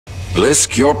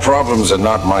Blisk, your problems are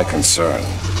not my concern.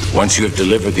 Once you have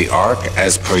delivered the Ark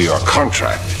as per your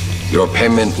contract, your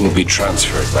payment will be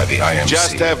transferred by the IMC.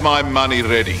 Just have my money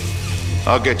ready.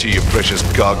 I'll get you your precious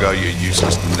cargo, you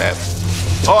useless naff.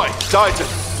 Oi, Titan!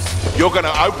 You're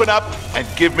gonna open up and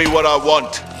give me what I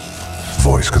want.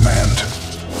 Voice command.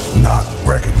 Not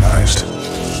recognized.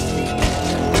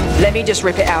 Let me just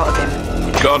rip it out of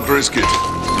him. Can't risk it.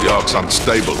 The Ark's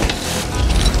unstable.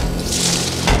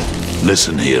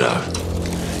 Listen, hero.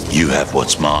 You have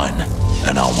what's mine,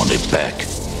 and I want it back.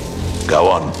 Go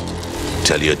on.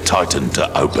 Tell your Titan to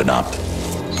open up.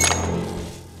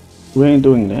 We ain't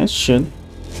doing that shit.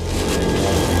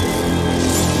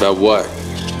 About what?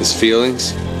 His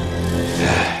feelings?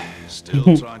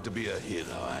 Still trying to be a hero,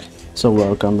 eh? So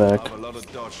welcome back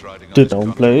to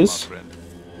knoamplays.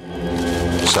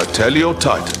 So tell your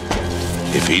Titan,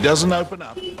 if he doesn't open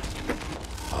up,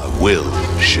 I will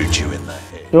shoot you in the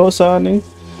head. Yo, Sani.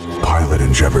 Pilot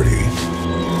in jeopardy.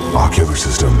 Ocular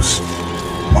systems.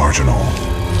 Marginal.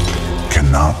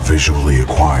 Cannot visually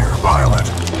acquire pilot.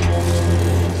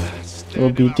 Yo,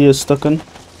 BT is stuck in.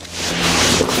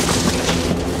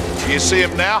 You see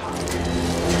him now?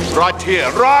 Right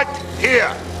here, right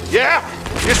here. Yeah?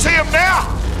 You see him now?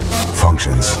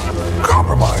 Functions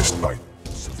compromised by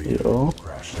severe Yo.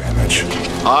 crash damage.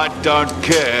 I don't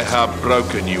care how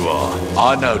broken you are.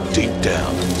 I know deep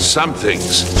down, some things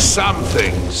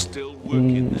still work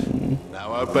in there.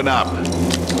 Now open up, and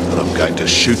I'm going to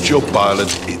shoot your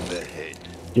pilot in the head.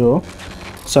 Yo,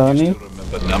 Sani.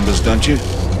 Remember numbers, don't you?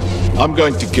 I'm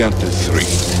going to count to 3.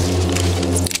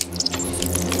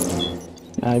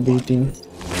 I BT.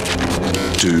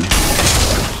 2.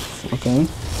 Okay.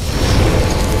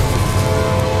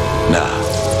 Nah.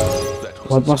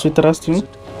 What must we trust you?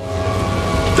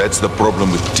 That's the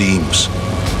problem with teams.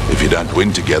 If you don't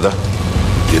win together,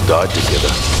 you die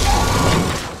together.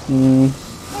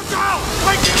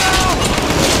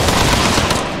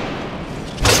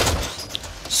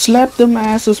 Slap them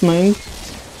asses, man.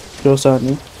 Yo,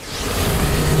 Sani.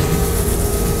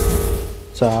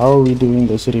 So how are we doing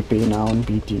this repair now on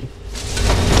BT?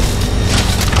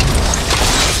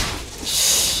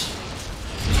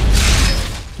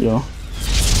 Yo.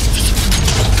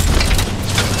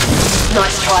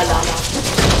 Nice try, Lama.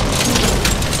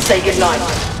 Say goodnight.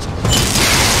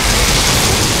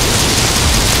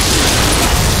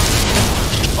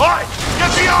 Oi!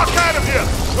 Get the Ark out of here!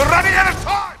 We're running out of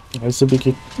time! Hy's 'n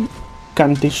bietjie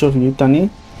kantish of you, Tannie.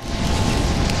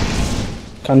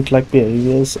 Kant like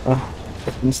behaviors.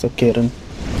 Mr. Karen.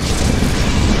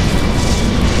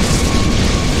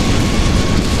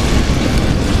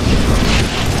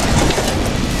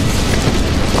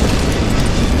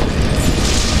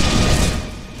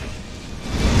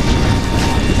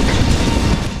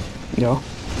 Ja.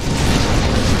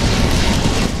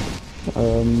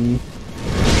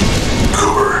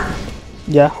 Cooper.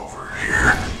 Yeah. Over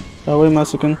here. Away,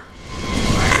 Masakin.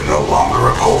 I can no longer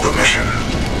uphold the mission.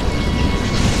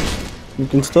 You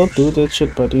can still do that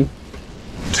shit, buddy.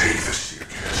 Take the seer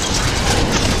kit.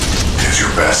 It is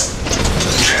your best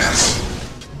chance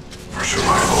for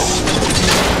survival.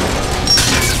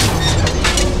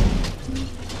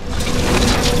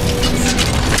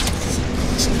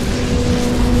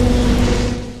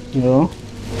 Yeah.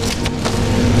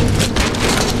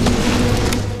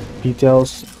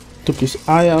 Details took his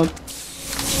eye out.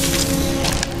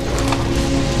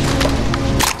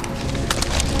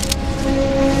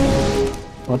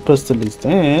 What pistol is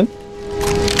that?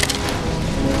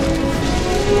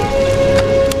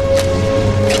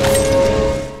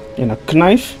 And a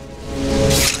knife.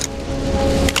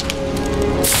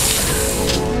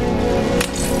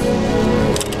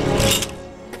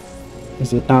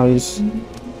 Is it now his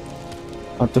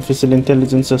artificial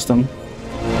intelligence system?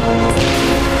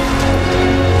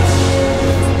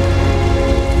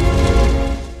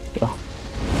 Yeah.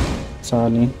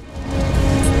 Sani.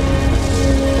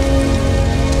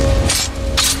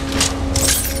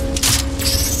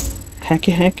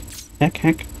 Hacky hack.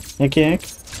 Hacky hack.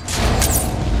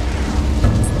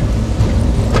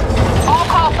 All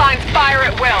call signs fire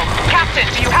at will. Captain,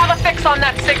 do you have a fix on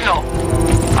that signal?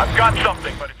 I've got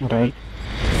something, but Right.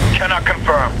 cannot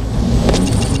confirm.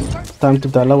 Time to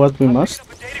tell her what we must.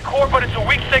 Data core, but it's a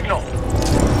weak signal.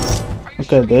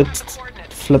 Okay, that's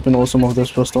flipping awesome of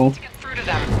this pistol. Get through to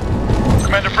them.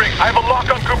 Commander Briggs, I have a lock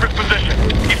on Cooper's position.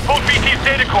 He's pulled BT's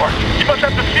data core. He must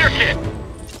have the seer kit.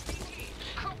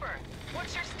 Cooper,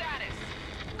 what's your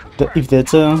status? If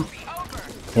that's a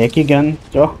hacky gun,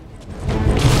 yeah,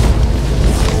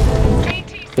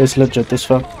 it's legit as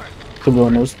fuck, to be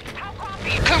honest.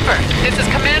 Cooper, this is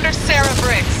Commander Sarah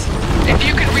Briggs. If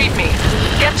you could read me,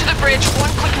 get to the bridge 1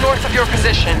 click north of your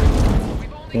position.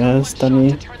 Yes,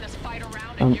 Danny.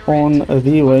 I'm on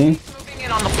the way. Moving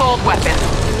in on the fold weapon.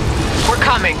 We're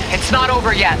coming. It's not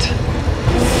over yet.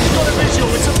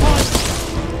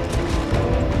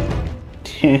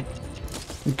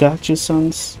 Got you,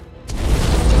 sons.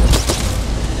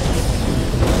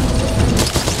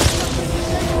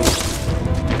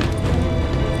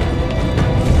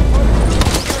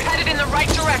 You're headed in the right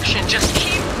direction. Just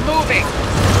keep moving.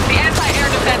 The anti-air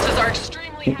defenses are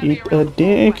extremely heavy. Eat a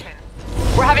dick.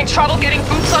 We're having trouble getting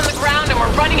boots on the ground and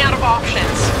we're running out of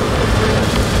options.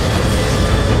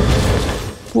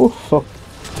 Oh, fuck.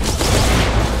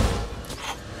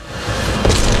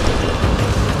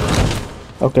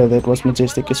 Okay, that was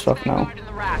majestic as fuck now.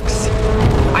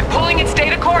 I'm pulling its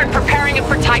data core and preparing it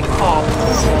for Titanfall.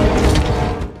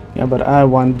 Yeah, but I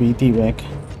want BT back.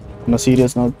 On a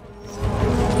serious note.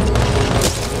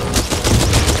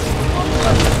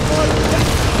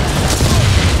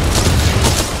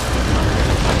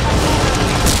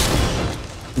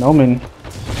 No, man.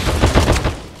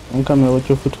 Don't come here with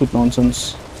your foot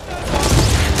nonsense.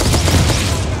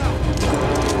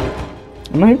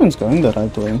 Am I even going the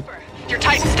right way? Your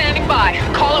Titan standing by.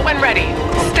 Call it when ready.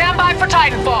 Stand by for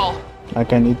Titanfall.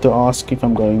 Like, I need to ask if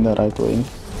I'm going the right way.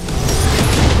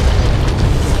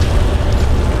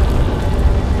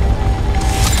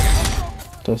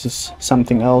 This is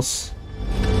something else.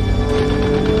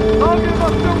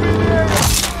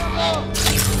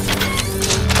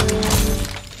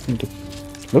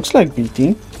 Looks like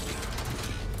BT.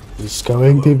 It's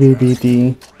going to be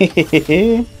BT.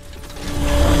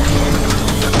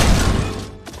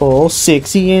 All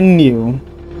sexy and new.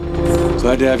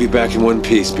 Glad to have you back in one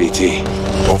piece, BT.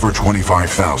 Over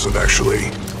 25,000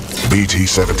 actually.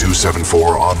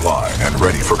 BT-7274 online and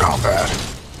ready for combat.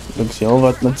 Looks heel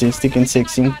wat majestic and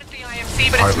sexy.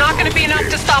 But it's not going to be enough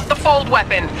to stop the fold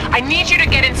weapon. I need you to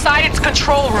get inside its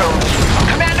control room.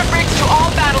 Commander Briggs to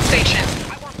all battle stations.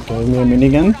 Give me a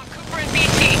minigun. Cooper and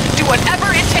BT, do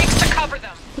whatever it takes to cover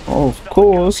them. Oh, of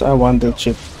course, I want that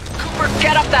shit. Cooper,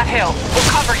 get up that hill. We'll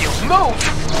cover you. Move!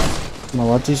 Now,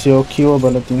 what is your Q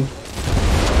ability?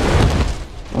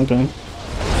 Okay.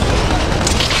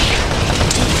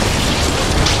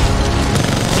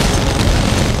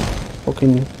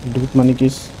 Fucking dude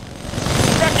manikis.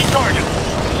 Tracking target.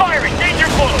 Firing. Danger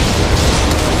close.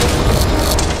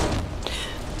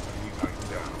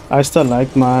 I still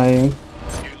like my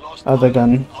other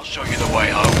gun. I'll show you the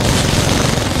way home.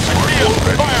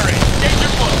 Firing. Danger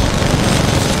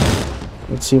close.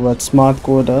 Let's see what Smart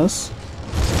Core does.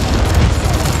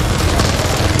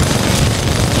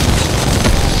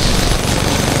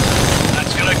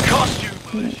 That's gonna cost you.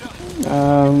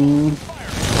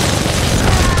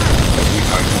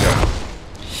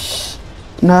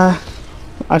 Nah,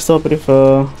 I still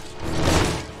prefer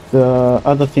the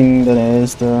other thing that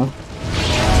is the.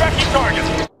 Tracking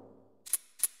target.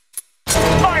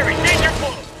 Firing. Danger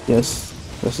close. Yes,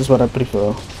 this is what I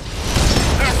prefer.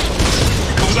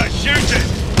 Call that shooting.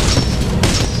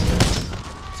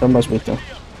 So much better.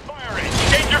 Firing.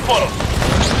 Danger close.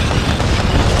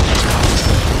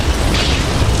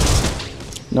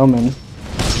 No man.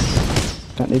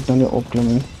 Kan ik dan niet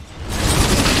opklimmen?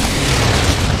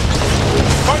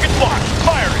 Target locked.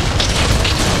 Firing.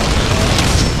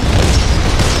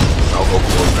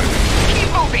 Keep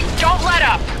moving. Don't let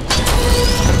up.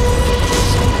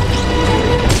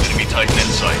 Enemy Titan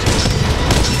in sight.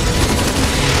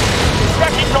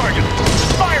 Tracking target.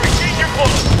 Firing. Danger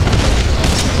close.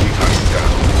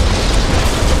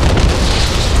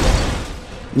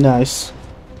 Nice.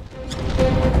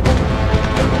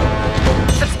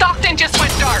 The Stockton just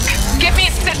went dark. Give me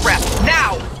a sit rep.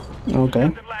 Now. Okay.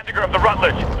 Landiger of the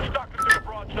Rutledge. The Stockton to the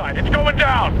broadside. It's going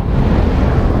down.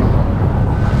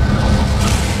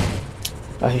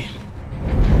 Ay.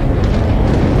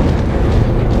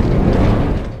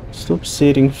 Stop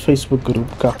sharing Facebook group,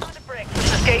 kak.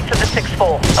 The gates of the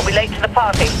 6-4. Are we late to the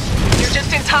party? You're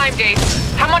just in time, Gates.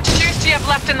 How much juice do you have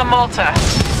left in the Malta?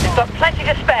 We've got plenty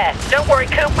to spare. Don't worry,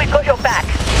 Coop, we've got your back.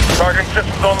 Targeting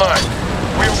systems online.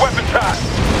 We have weapons hot.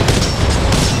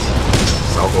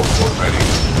 Salvo port ready.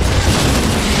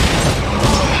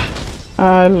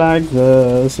 I like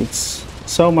this. It's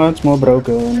so much more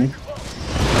broken.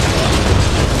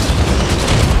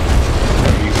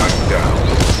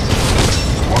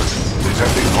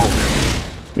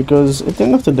 Because at the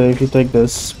end of the day, if you take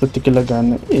this particular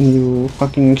gun and you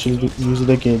fucking actually use it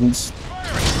against...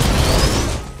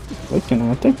 Wait, can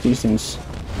I attack these things?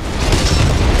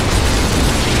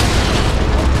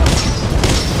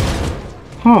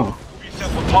 Huh. Reset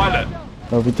for pilot.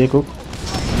 Love you, take up.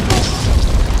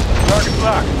 Target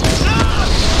locked.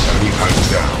 Keep heights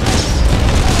down.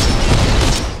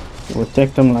 We'll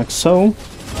take them like so.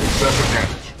 Excessive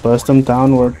damage. Burst them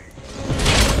down with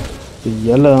the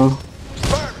yellow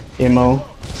ammo,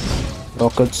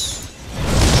 rockets.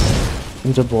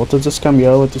 And the water just come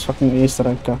here with this fucking Easter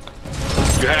egg cock.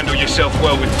 You handle yourself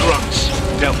well with grunts.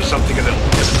 Down for something a little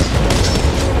different.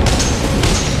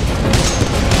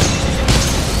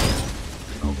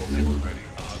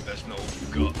 That's not all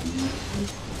you've got.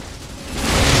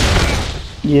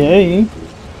 Yay!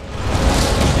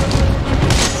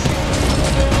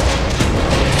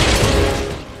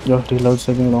 Your reload's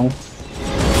taking long. I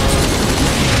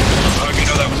hope you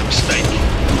know that was a mistake.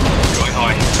 Going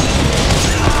high.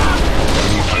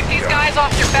 Keep these guys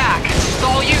off your back. It's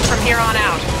all you from here on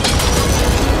out.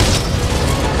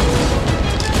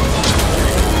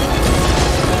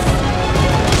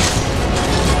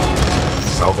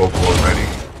 Salvo core ready.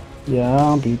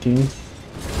 Yeah, BT.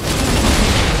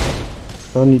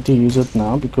 Don't need to use it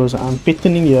now because I'm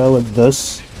pitting here with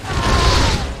this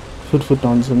foot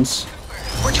nonsense.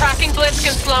 We're tracking Blisk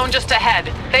and Slone just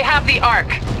ahead. They have the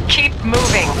Ark. Keep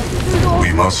moving.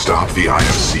 We must stop the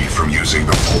IMC from using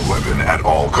the full weapon at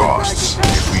all costs.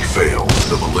 If we fail,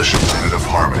 the militia planet of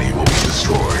Harmony will be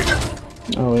destroyed.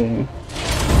 Oh yeah.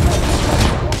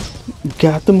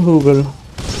 Got them, Hoogle.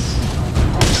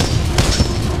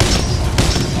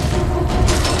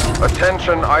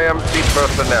 Attention IMC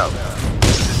personnel.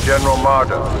 This is General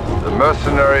Mardo. The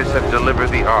mercenaries have delivered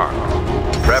the Ark.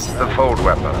 Prep the fold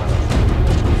weapon.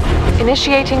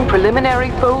 Initiating preliminary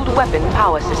fold weapon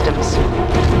power systems.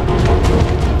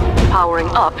 Powering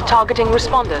up targeting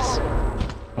responders.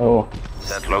 Oh.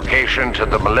 Set location to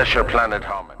the militia planet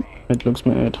Harmony. It looks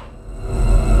mad.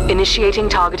 Initiating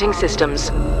targeting systems.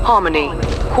 Harmony.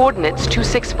 Coordinates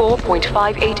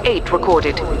 264.588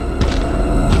 recorded.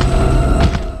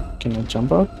 Can I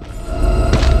jump out?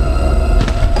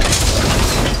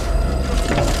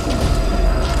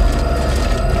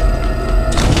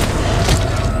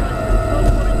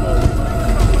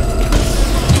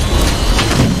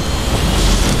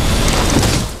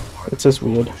 It's just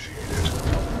weird.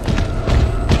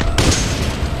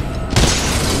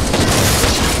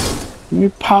 Give me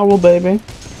power, baby.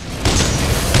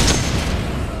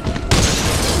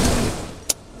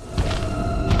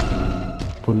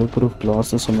 Bulletproof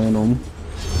glasses on my Knoam.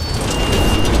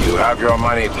 You have your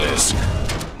money, Blisk.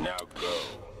 Now go.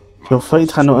 Your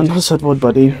fate gaan nou ingesit word,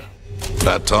 buddy.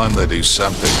 About time they do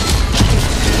something.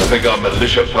 I think our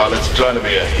militia pilot's trying to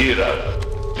be a hero.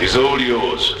 He's all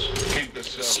yours.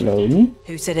 Slone.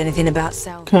 Who said anything about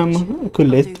Sal? Come,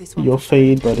 collect your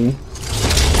fate, buddy. You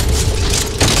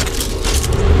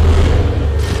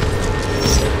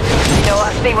know what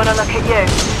I see when I look at you?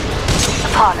 A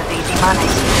pile of easy money.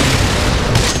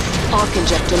 Arc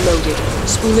injector loaded.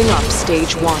 Spooling up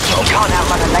stage 1. You can't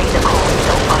outrun a laser core,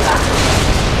 little bugger.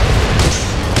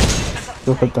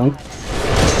 Go for dunk.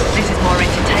 This is more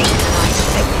entertaining than I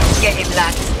expected. Get him,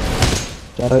 lads.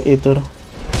 Gotta eater.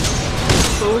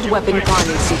 Fold weapon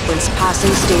priming sequence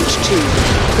passing stage 2.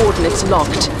 Coordinates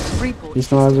locked. It's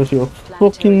not as if you're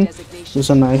fucking just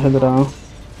an eye head around.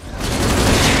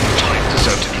 Time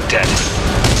deserve to be dead.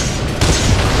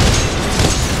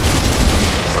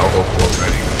 Salvo core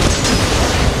ready.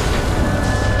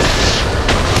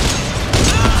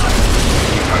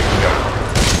 Keep heights down.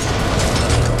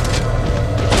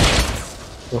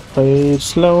 Your face,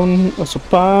 Slone. As a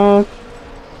part.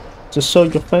 Just show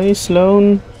your face,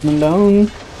 Slone.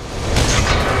 Malone.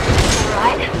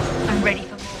 Alright, I'm ready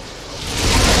for more.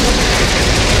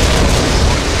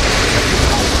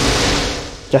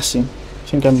 Guessing. I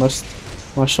think I missed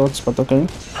my shots, but okay. You're a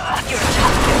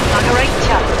tough little bugger, ain't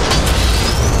ya?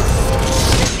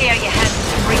 Let's see how your hands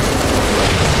can reach.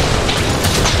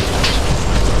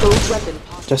 Fold weapon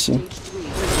Guessing.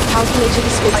 calculating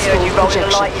space I heard you rolling a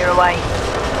projection. light year away.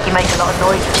 You make a lot of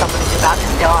noise for someone who's about to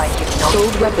die, you know.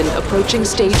 Fold weapon approaching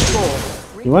stage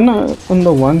 4. You wanna on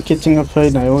the one catching a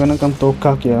fight now, you're gonna come talk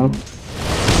cock, yeah.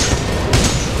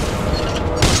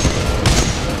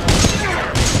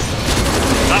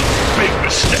 Big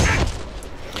mistake.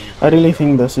 I really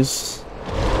think this is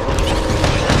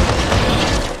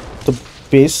the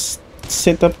best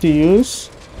setup to use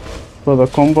for the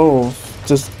combo of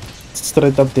just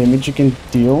straight up damage you can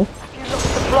deal. You look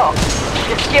at the block.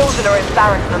 Your skills are an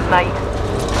embarrassment, mate.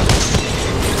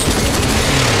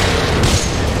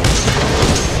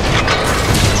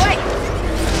 Wait!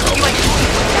 You ain't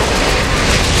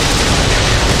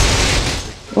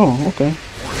Oh, okay.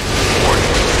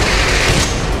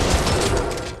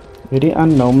 Very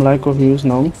unknown-like of use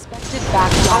now.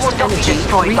 Backblast energy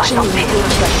reaching nuclear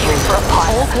threshold.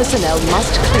 All personnel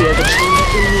must clear the chamber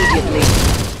immediately.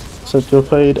 Set your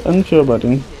fate and your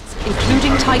button.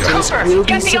 Including Titans Cooper, will be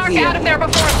get the Ark severe. out of there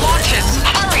before it launches.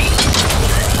 Hurry!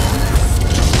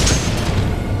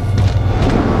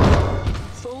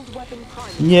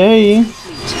 Yay!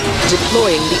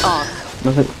 Deploying the Ark.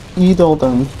 Dan gaat ieder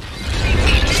dan.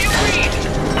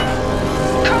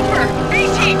 Cooper,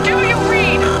 BT, do you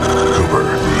read? Cooper,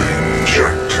 the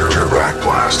injector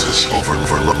backblast has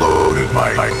overloaded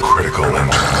my critical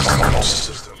internal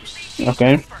systems.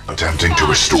 Okay. Attempting to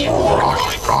restore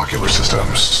ocular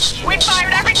systems. We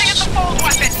fired everything at the fold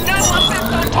weapon. No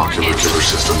effect on Ocular target. killer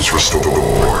systems restored.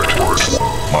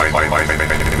 My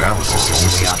analysis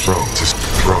is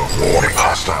throw warning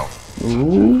hostile.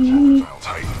 Ooh.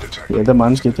 Yeah, the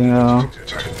man's getting a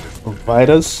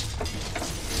virus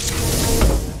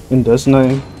in this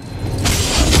name.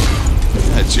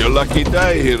 It's your lucky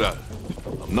day, hero.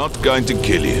 I'm not going to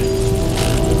kill you.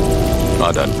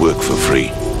 I don't work for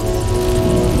free.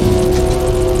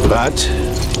 But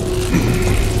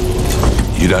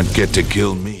you don't get to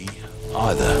kill me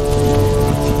either.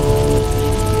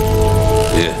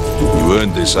 Yeah, you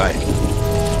earned this, eh?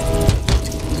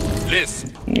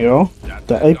 Listen. Yeah,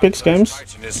 the Apex games.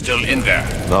 It's still in there.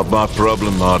 Not my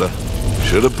problem, Marta.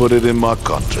 Should have put it in my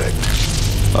contract.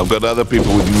 I've got other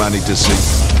people with money to see.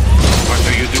 What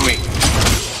are you doing?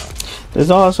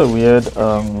 There's also weird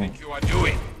You are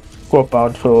doing. crop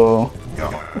out for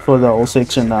the whole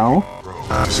section now.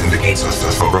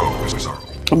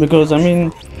 Because I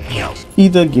mean,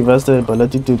 either give us the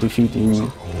ability to defeat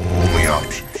him,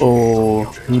 or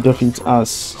he defeats us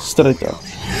straight up.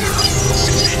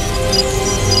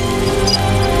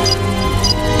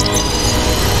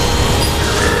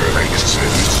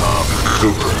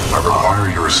 Cooper, I require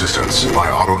your assistance. My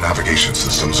auto-navigation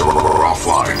systems are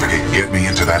offline. Get me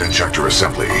into that injector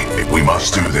assembly. We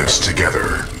must do this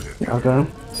together. Okay.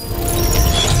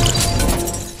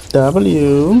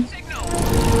 W.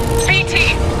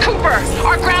 BT, Cooper,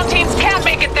 our ground teams can't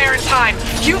make it there in time.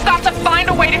 You've got to find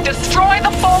a way to destroy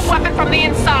the fold weapon from the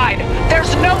inside.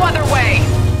 There's no other way.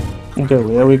 Okay,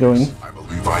 where are we going? I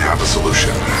believe I have a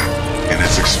solution. In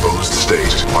its exposed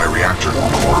state, my reactor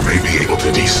core may be able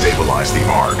to destabilize the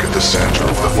Ark at the center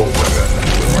of the fold weapon.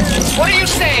 What are you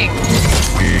saying?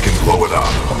 We can blow it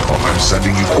up. I'm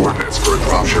sending you coordinates for a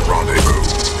dropship rendezvous.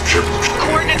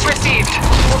 Coordinates received.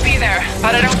 We'll be there,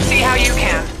 but I don't see how you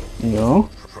can. No.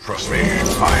 Trust me, I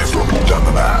have done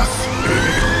the math.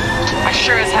 I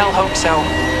sure as hell hope so.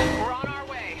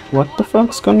 What the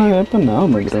fuck's gonna happen now,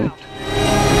 my bro?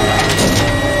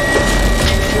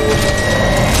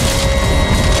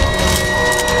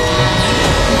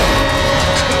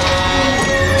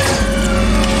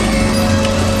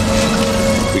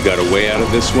 We got a way out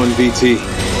of this one, BT?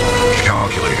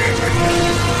 Calculating.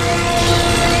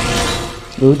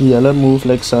 Oh, the yellow move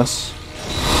like sus.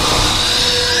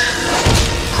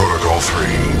 Protocol 3.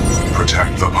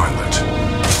 Protect the pilot.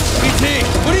 BT,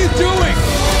 what are you doing?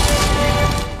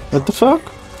 What the fuck?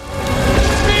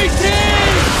 BT!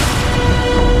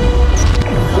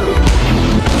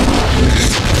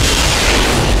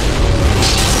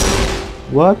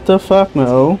 What the fuck,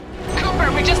 no?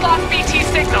 Cooper, we just lost BT's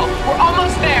signal. We're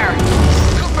almost there.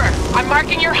 Cooper, I'm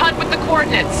marking your HUD with the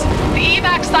coordinates. The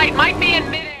evac site might be in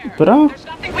midair. Bro. There's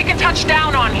nothing we can touch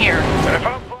down on here.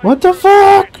 What the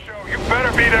fuck? You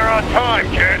better be there on time,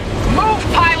 kid. Move,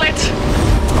 pilot!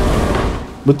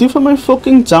 Moet jy vir my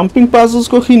fucking jumping puzzles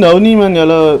ko nou nie man,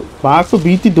 julle maak vir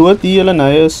BT dood die julle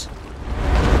nou is.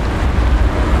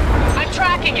 I'm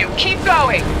tracking you. Keep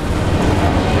going.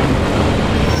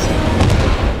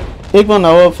 Ek wil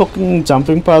nou 'n fucking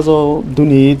jumping puzzle doen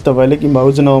hier terwyl ek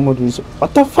emoji nou moet doen.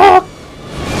 What the fuck?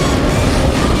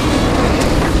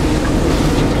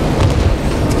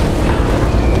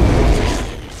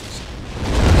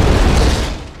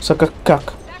 Suck a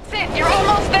kak. That's it. You're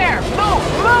almost there. Move,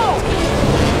 move!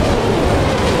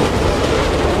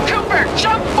 Cooper,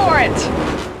 jump for it!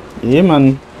 Yeah,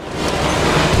 man.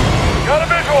 Got a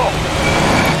visual.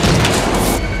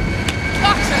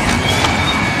 Boxes!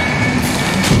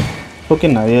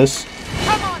 Fucking nice.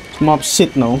 I'm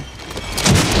upset now.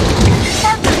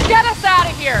 Parker, get us out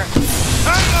of here!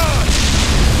 Hang on.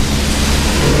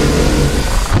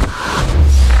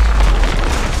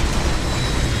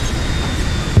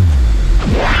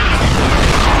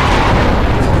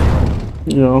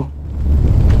 Ja.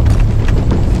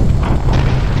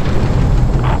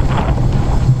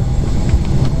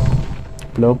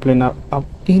 Blauw plane up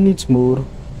in iets more.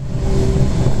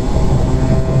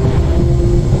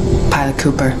 Pilot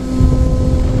Cooper.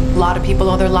 A lot of people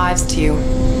owe their lives to you.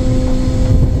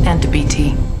 And to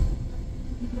BT.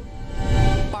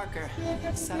 Barker,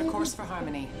 set a course for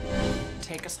Harmony.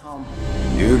 Take us home.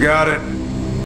 You got it.